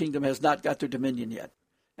beast kingdom has not got their dominion yet.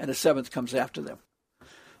 And the seventh comes after them.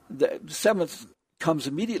 The seventh comes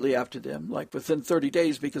immediately after them, like within 30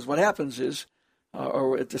 days, because what happens is,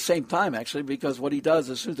 or at the same time actually, because what he does,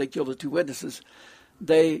 as soon as they kill the two witnesses,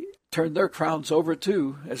 they turn their crowns over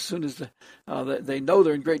too. As soon as they know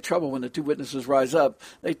they're in great trouble when the two witnesses rise up,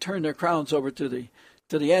 they turn their crowns over to the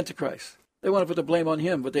Antichrist. They want to put the blame on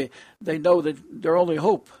him, but they know that their only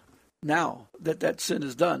hope now that sin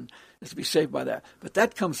is done is to be saved by that. But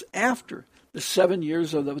that comes after the 7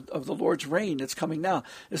 years of the Lord's reign that's coming now.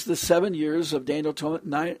 It's the 7 years of Daniel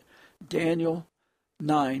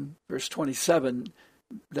 9, verse 27,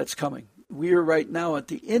 that's coming. We are right now at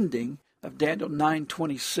the ending of Daniel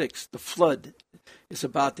 9:26. The flood is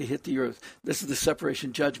about to hit the earth. This is the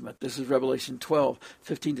separation judgment. This is Revelation 12,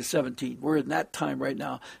 15 to 17. We're in that time right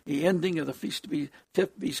now. The ending of the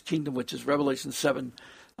fifth beast kingdom, which is Revelation 7,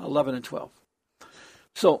 11 and 12.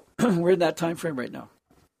 So we're in that time frame right now.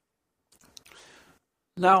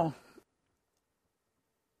 Now,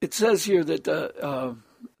 it says here that the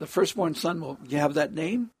firstborn son will have that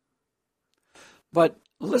name. But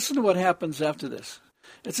listen to what happens after this.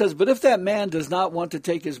 It says, but if that man does not want to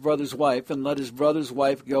take his brother's wife, and let his brother's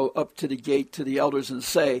wife go up to the gate to the elders and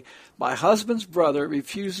say, my husband's brother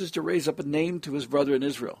refuses to raise up a name to his brother in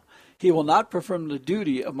Israel, he will not perform the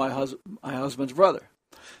duty of my husband's brother.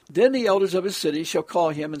 Then the elders of his city shall call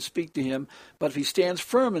him and speak to him. But if he stands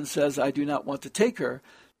firm and says, I do not want to take her,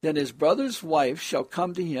 then his brother's wife shall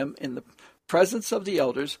come to him in the presence of the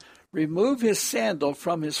elders, remove his sandal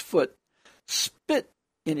from his foot, spit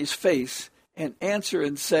in his face, and answer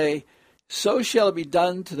and say, so shall it be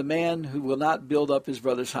done to the man who will not build up his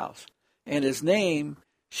brother's house. And his name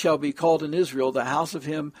shall be called in Israel, the house of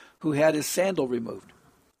him who had his sandal removed.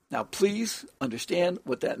 Now please understand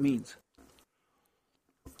what that means.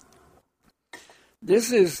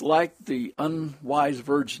 This is like the unwise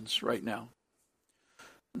virgins right now.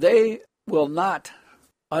 They will not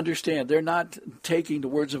understand. They're not taking the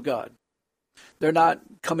words of God. They're not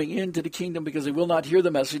coming into the kingdom because they will not hear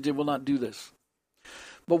the message. They will not do this.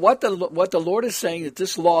 But what the Lord is saying that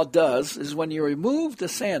this law does is when you remove the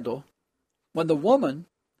sandal, when the woman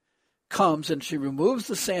comes and she removes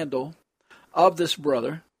the sandal of this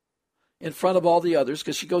brother in front of all the others,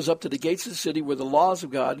 because she goes up to the gates of the city where the laws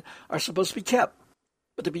of God are supposed to be kept,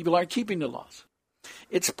 but the people aren't keeping the laws.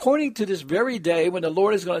 It's pointing to this very day when the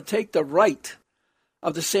Lord is going to take the right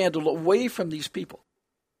of the sandal away from these people,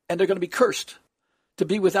 and they're going to be cursed to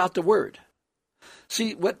be without the word.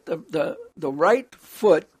 See, what the right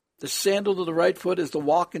foot, the sandal of the right foot, is to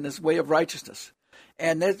walk in this way of righteousness.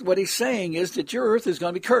 And that's what he's saying is that your earth is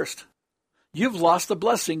going to be cursed. You've lost the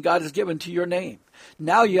blessing God has given to your name.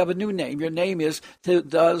 Now you have a new name. Your name is to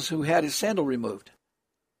those who had his sandal removed.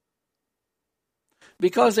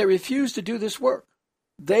 Because they refused to do this work.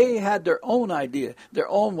 They had their own idea, their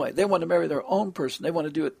own way. They want to marry their own person. They want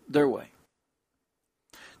to do it their way.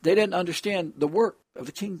 They didn't understand the work of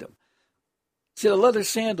the kingdom. See, the leather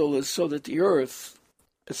sandal is so that the earth,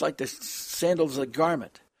 it's like the sandal is a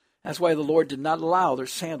garment. That's why the Lord did not allow their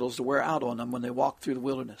sandals to wear out on them when they walked through the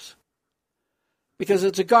wilderness. Because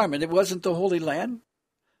it's a garment. It wasn't the Holy Land.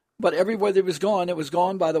 But everywhere it was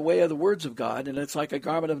gone by the way of the words of God, and it's like a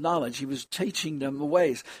garment of knowledge. He was teaching them the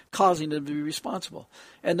ways, causing them to be responsible.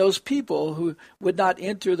 And those people who would not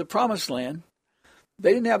enter the promised land,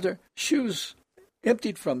 they didn't have their shoes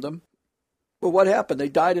emptied from them. Well, what happened? They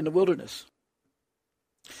died in the wilderness.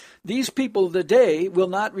 These people today will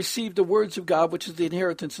not receive the words of God, which is the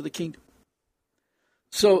inheritance of the kingdom.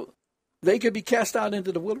 So they could be cast out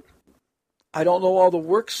into the wilderness. I don't know all the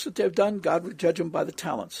works that they've done. God will judge them by the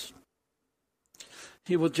talents.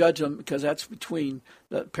 He will judge them because that's between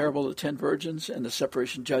the parable of the 10 virgins and the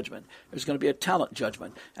separation judgment. There's going to be a talent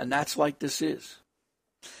judgment, and that's like this is.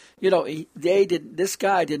 You know, this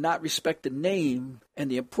guy did not respect the name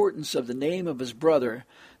and the importance of the name of his brother.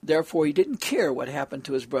 Therefore, he didn't care what happened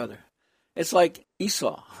to his brother. It's like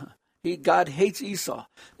Esau. God hates Esau.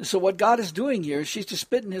 And so what God is doing here is she's to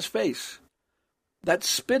spit in his face. That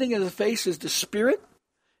spitting in the face is the Spirit.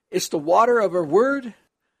 It's the water of her word.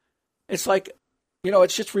 It's like,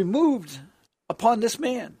 it's just removed upon this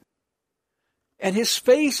man. And his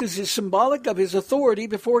face is symbolic of his authority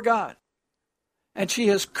before God. And she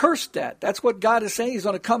has cursed that. That's what God is saying. He's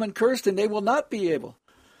going to come and curse, and they will not be able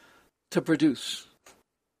to produce.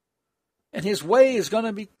 And his way is going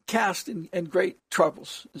to be cast in great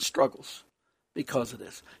troubles and struggles because of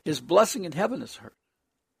this. His blessing in heaven is hurt.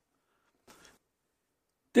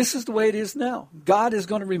 This is the way it is now. God is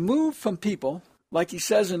going to remove from people, like he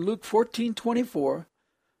says in Luke 14:24,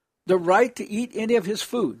 the right to eat any of his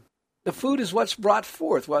food. The food is what's brought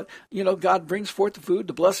forth. God brings forth the food,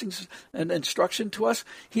 the blessings and instruction to us.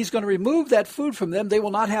 He's going to remove that food from them. They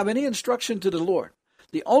will not have any instruction to the Lord.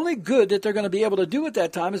 The only good that they're going to be able to do at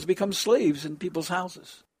that time is become slaves in people's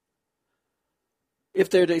houses. If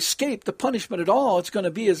they're to escape the punishment at all, it's going to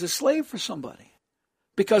be as a slave for somebody.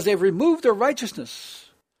 Because they've removed their righteousness.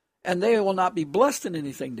 And they will not be blessed in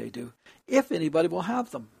anything they do, if anybody will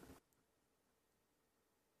have them.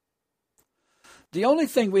 The only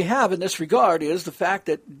thing we have in this regard is the fact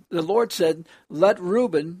that the Lord said, let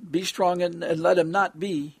Reuben be strong and let him not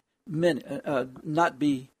be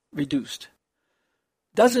reduced.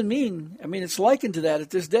 Doesn't mean, it's likened to that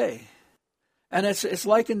at this day. And it's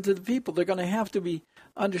likened to the people. They're going to have to be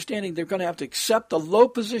understanding, they're going to have to accept a low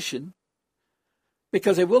position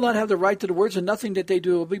because they will not have the right to the words, and nothing that they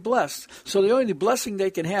do will be blessed. So the only blessing they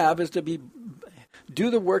can have is to do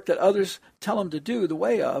the work that others tell them to do the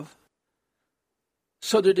way of,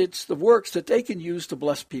 so that it's the works that they can use to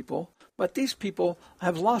bless people. But these people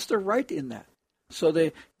have lost their right in that. So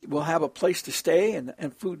they will have a place to stay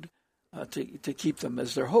and food to keep them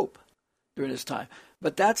as their hope during this time.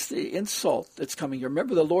 But that's the insult that's coming here.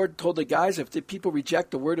 Remember the Lord told the guys, if the people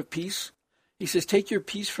reject the word of peace, he says, take your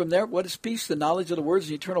peace from there. What is peace? The knowledge of the words,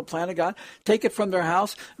 the eternal plan of God. Take it from their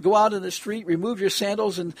house. Go out in the street. Remove your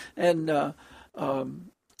sandals and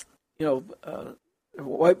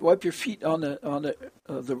wipe your feet on the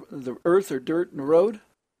earth or dirt in the road.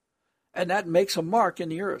 And that makes a mark in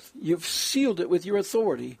the earth. You've sealed it with your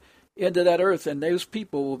authority into that earth, and those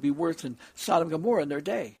people will be worse than Sodom and Gomorrah in their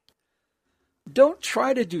day. Don't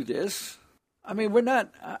try to do this. I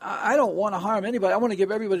don't want to harm anybody. I want to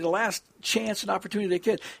give everybody the last chance and opportunity they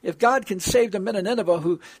can. If God can save the men of Nineveh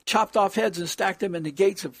who chopped off heads and stacked them in the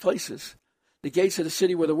gates of places, the gates of the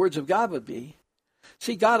city where the words of God would be.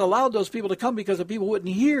 See, God allowed those people to come because the people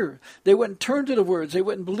wouldn't hear. They wouldn't turn to the words. They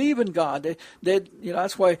wouldn't believe in God.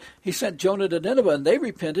 That's why he sent Jonah to Nineveh, and they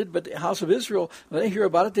repented. But the house of Israel, when they hear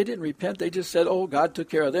about it, they didn't repent. They just said, oh, God took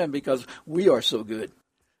care of them because we are so good.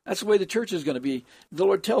 That's the way the church is going to be. The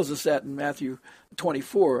Lord tells us that in Matthew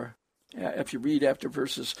 24, if you read after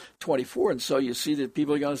verses 24. And so you see that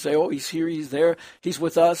people are going to say, oh, he's here, he's there, he's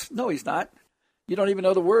with us. No, he's not. You don't even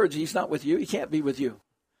know the words. He's not with you. He can't be with you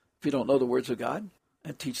if you don't know the words of God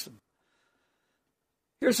and teach them.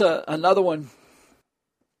 Here's another one.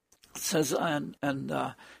 It says,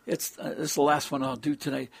 it's the last one I'll do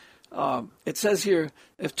today. It says here,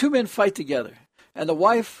 if two men fight together, and the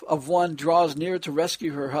wife of one draws near to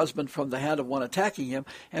rescue her husband from the hand of one attacking him,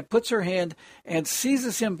 and puts her hand and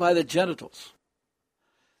seizes him by the genitals,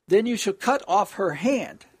 then you shall cut off her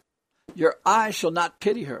hand. Your eye shall not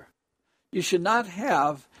pity her. You should not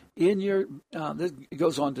have it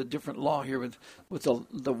goes on to different law here with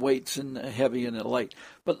the weights and the heavy and the light.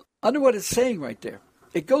 But under what it's saying right there,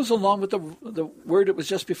 it goes along with the word that was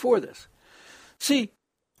just before this. See,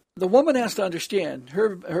 the woman has to understand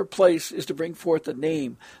her place is to bring forth the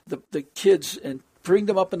name, the kids, and bring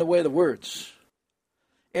them up in the way of the words.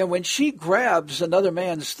 And when she grabs another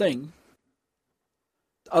man's thing,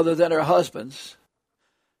 other than her husband's,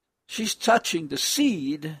 she's touching the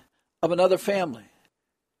seed of another family.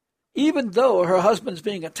 Even though her husband's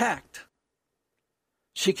being attacked,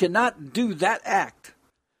 she cannot do that act.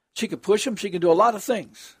 She can push him, she can do a lot of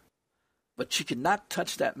things, but she cannot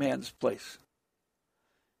touch that man's place.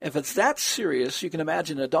 If it's that serious, you can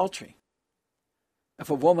imagine adultery. If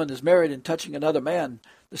a woman is married and touching another man,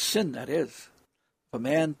 the sin that is. If a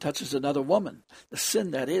man touches another woman, the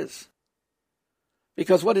sin that is.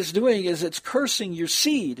 Because what it's doing is it's cursing your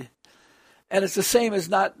seed. And it's the same as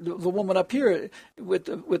not the woman up here with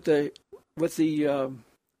the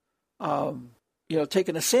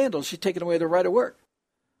taking a sandal. She's taking away the right of work.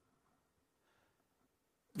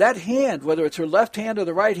 That hand, whether it's her left hand or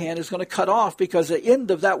the right hand, is going to cut off because the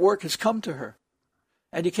end of that work has come to her.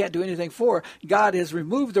 And you can't do anything for her. God has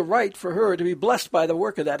removed the right for her to be blessed by the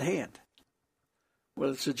work of that hand.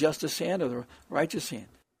 Whether it's the justice hand or the righteous hand.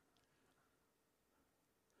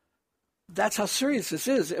 That's how serious this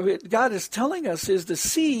is. God is telling us is the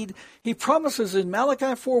seed. He promises in Malachi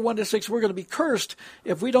 4:1-6, we're going to be cursed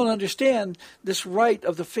if we don't understand this right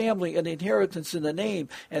of the family and the inheritance in the name.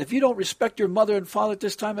 And if you don't respect your mother and father at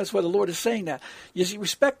this time, that's why the Lord is saying that. You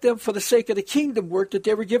respect them for the sake of the kingdom work that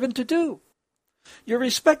they were given to do. You're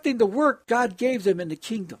respecting the work God gave them in the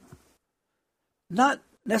kingdom. Not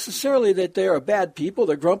necessarily that they're bad people,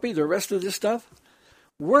 they're grumpy, the rest of this stuff.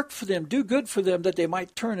 Work for them, do good for them that they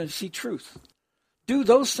might turn and see truth. Do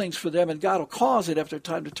those things for them and God will cause it after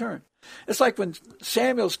time to turn. It's like when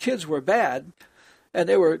Samuel's kids were bad and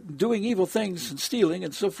they were doing evil things and stealing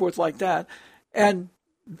and so forth like that. And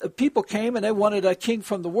the people came and they wanted a king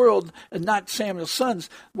from the world and not Samuel's sons.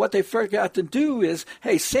 What they forgot to do is,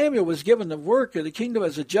 hey, Samuel was given the work of the kingdom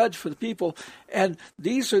as a judge for the people. And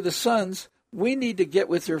these are the sons we need to get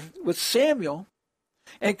with Samuel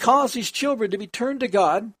and cause these children to be turned to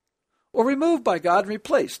God or removed by God and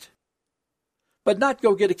replaced. But not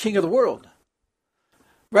go get a king of the world.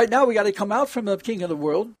 Right now we got to come out from the king of the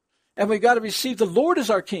world and we got to receive the Lord as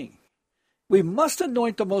our king. We must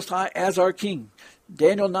anoint the Most High as our king.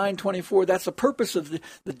 Daniel 9:24, that's the purpose of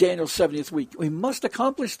the Daniel 70th week. We must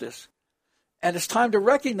accomplish this. And it's time to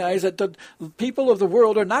recognize that the people of the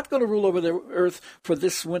world are not going to rule over the earth for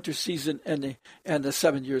this winter season and the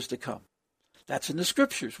 7 years to come. That's in the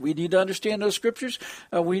scriptures. We need to understand those scriptures.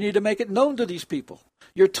 We need to make it known to these people.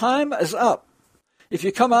 Your time is up. If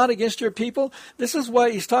you come out against your people, this is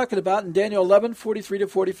what he's talking about in Daniel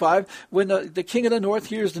 11:43-45, when the king of the north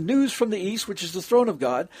hears the news from the east, which is the throne of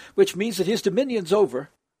God, which means that his dominion's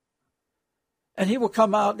over. And he will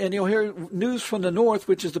come out and he'll hear news from the north,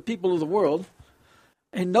 which is the people of the world,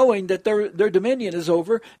 and knowing that their dominion is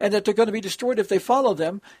over and that they're going to be destroyed if they follow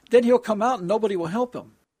them, then he'll come out and nobody will help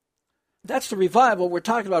him. That's the revival. We're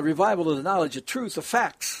talking about revival of the knowledge of truth, of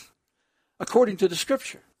facts, according to the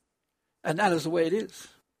scripture. And that is the way it is.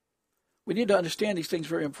 We need to understand these things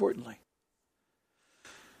very importantly.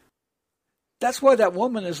 That's why that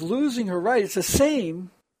woman is losing her right. It's the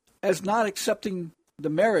same as not accepting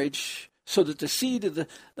the marriage so that the seed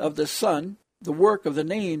of the son, the work of the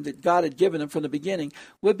name that God had given him from the beginning,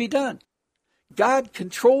 would be done. God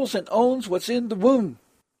controls and owns what's in the womb.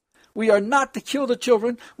 We are not to kill the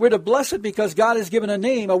children. We're to bless it because God has given a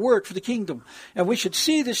name, a work for the kingdom. And we should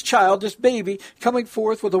see this child, this baby, coming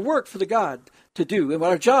forth with a work for the God to do. And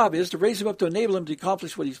our job is to raise him up to enable him to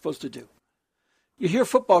accomplish what he's supposed to do. You hear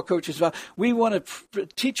football coaches about, we want to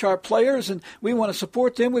teach our players and we want to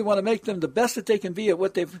support them. We want to make them the best that they can be at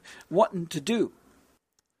what they've wanting to do.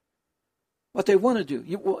 What they want to do.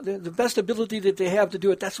 The best ability that they have to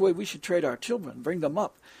do it, that's the way we should treat our children, bring them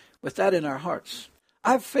up with that in our hearts.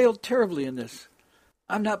 I've failed terribly in this.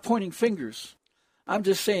 I'm not pointing fingers. I'm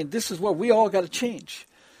just saying this is what we all got to change.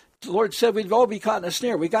 The Lord said we'd all be caught in a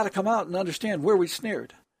snare. We got to come out and understand where we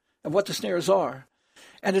snared and what the snares are.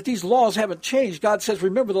 And that these laws haven't changed. God says,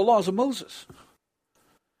 remember the laws of Moses.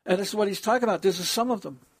 And this is what he's talking about. This is some of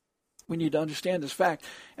them. We need to understand this fact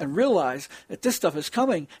and realize that this stuff is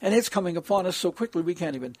coming, and it's coming upon us so quickly we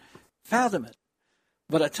can't even fathom it.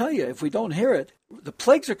 But I tell you, if we don't hear it, the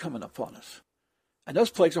plagues are coming upon us. And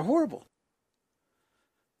those plagues are horrible.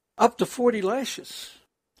 Up to 40 lashes.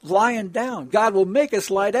 lying down. God will make us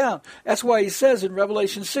lie down. That's why he says in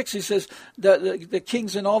Revelation 6, he says the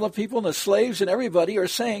kings and all the people and the slaves and everybody are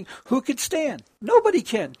saying, who could stand? Nobody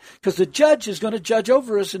can, because the judge is going to judge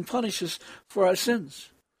over us and punish us for our sins.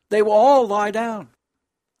 They will all lie down.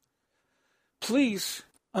 Please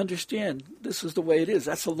understand, this is the way it is.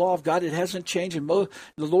 That's the law of God. It hasn't changed, and the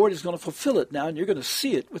Lord is going to fulfill it now, and you're going to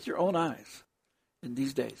see it with your own eyes in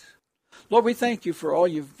these days. Lord, we thank you for all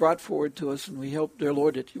you've brought forward to us, and we hope, dear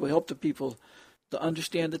Lord, that you will help the people to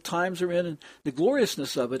understand the times are in and the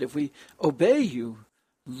gloriousness of it. If we obey you,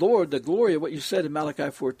 Lord, the glory of what you said in Malachi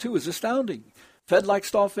 4:2 is astounding. Fed like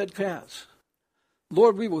stall-fed calves.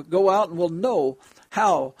 Lord, we will go out and we'll know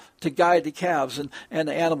how to guide the calves and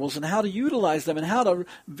the animals and how to utilize them and how to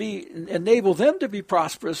enable them to be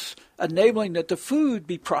prosperous, enabling that the food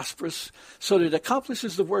be prosperous so that it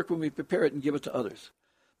accomplishes the work when we prepare it and give it to others.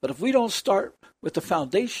 But if we don't start with the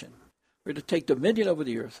foundation, we're to take dominion over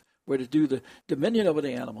the earth. We're to do the dominion over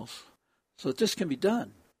the animals so that this can be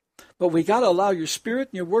done. But we got to allow your spirit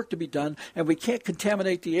and your work to be done, and we can't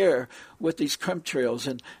contaminate the air with these chemtrails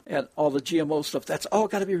and all the GMO stuff. That's all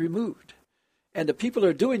got to be removed. And the people that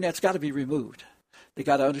are doing that's got to be removed. They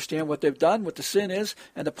got to understand what they've done, what the sin is,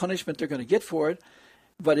 and the punishment they're going to get for it.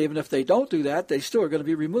 But even if they don't do that, they still are going to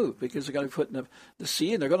be removed because they're going to be put in the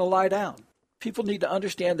sea and they're going to lie down. People need to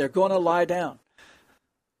understand they're going to lie down.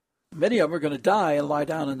 Many of them are going to die and lie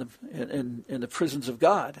down in the prisons of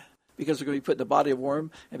God because they're going to be put in the body of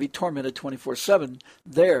worm and be tormented 24/7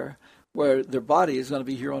 there, where their body is going to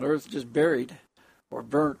be here on earth just buried or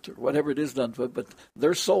burnt or whatever it is done to it, but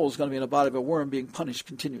their soul is going to be in the body of a worm being punished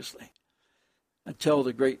continuously until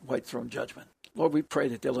the great white throne judgment. Lord, we pray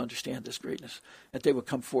that they'll understand this greatness, that they will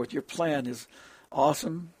come forth. Your plan is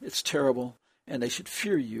awesome, it's terrible, and they should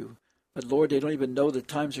fear you. But Lord, they don't even know the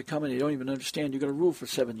times are coming. They don't even understand you're going to rule for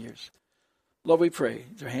 7 years. Lord, we pray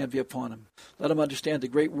their hand be upon them. Let them understand the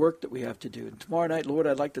great work that we have to do. And tomorrow night, Lord,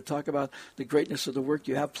 I'd like to talk about the greatness of the work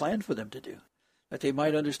you have planned for them to do, that they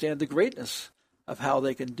might understand the greatness of how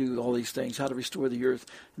they can do all these things, how to restore the earth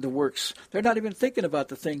and the works. They're not even thinking about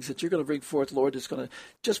the things that you're going to bring forth, Lord, that's going to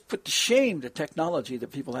just put to shame the technology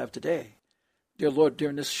that people have today. Dear Lord,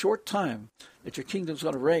 during this short time that your kingdom's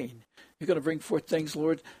going to reign, you're going to bring forth things,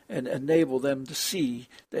 Lord, and enable them to see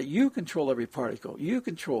that you control every particle. You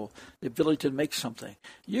control the ability to make something.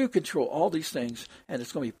 You control all these things, and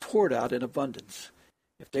it's going to be poured out in abundance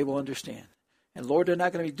if they will understand. And Lord, they're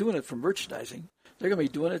not going to be doing it for merchandising. They're going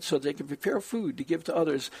to be doing it so they can prepare food to give to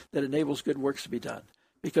others that enables good works to be done,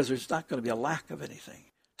 because there's not going to be a lack of anything.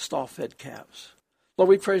 Stall-fed calves. Lord,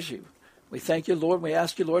 we praise you. We thank you, Lord. We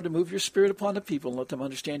ask you, Lord, to move your spirit upon the people and let them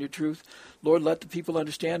understand your truth. Lord, let the people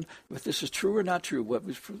understand if this is true or not true, what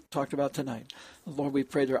we've talked about tonight. Lord, we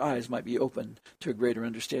pray their eyes might be opened to a greater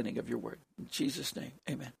understanding of your word. In Jesus' name,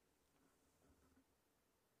 amen.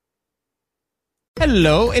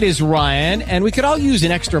 Hello, it is Ryan, and we could all use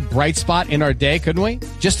an extra bright spot in our day, couldn't we?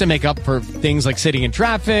 Just to make up for things like sitting in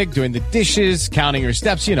traffic, doing the dishes, counting your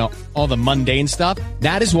steps, all the mundane stuff.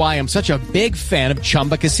 That is why I'm such a big fan of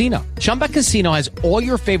Chumba Casino. Chumba Casino has all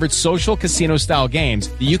your favorite social casino-style games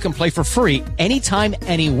that you can play for free anytime,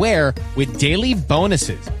 anywhere with daily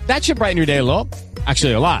bonuses. That should brighten your day a little.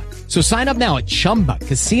 Actually, a lot. So sign up now at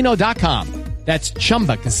ChumbaCasino.com. That's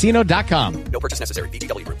ChumbaCasino.com. No purchase necessary.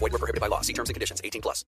 VGW Group. Void where prohibited by law. See terms and conditions. 18+.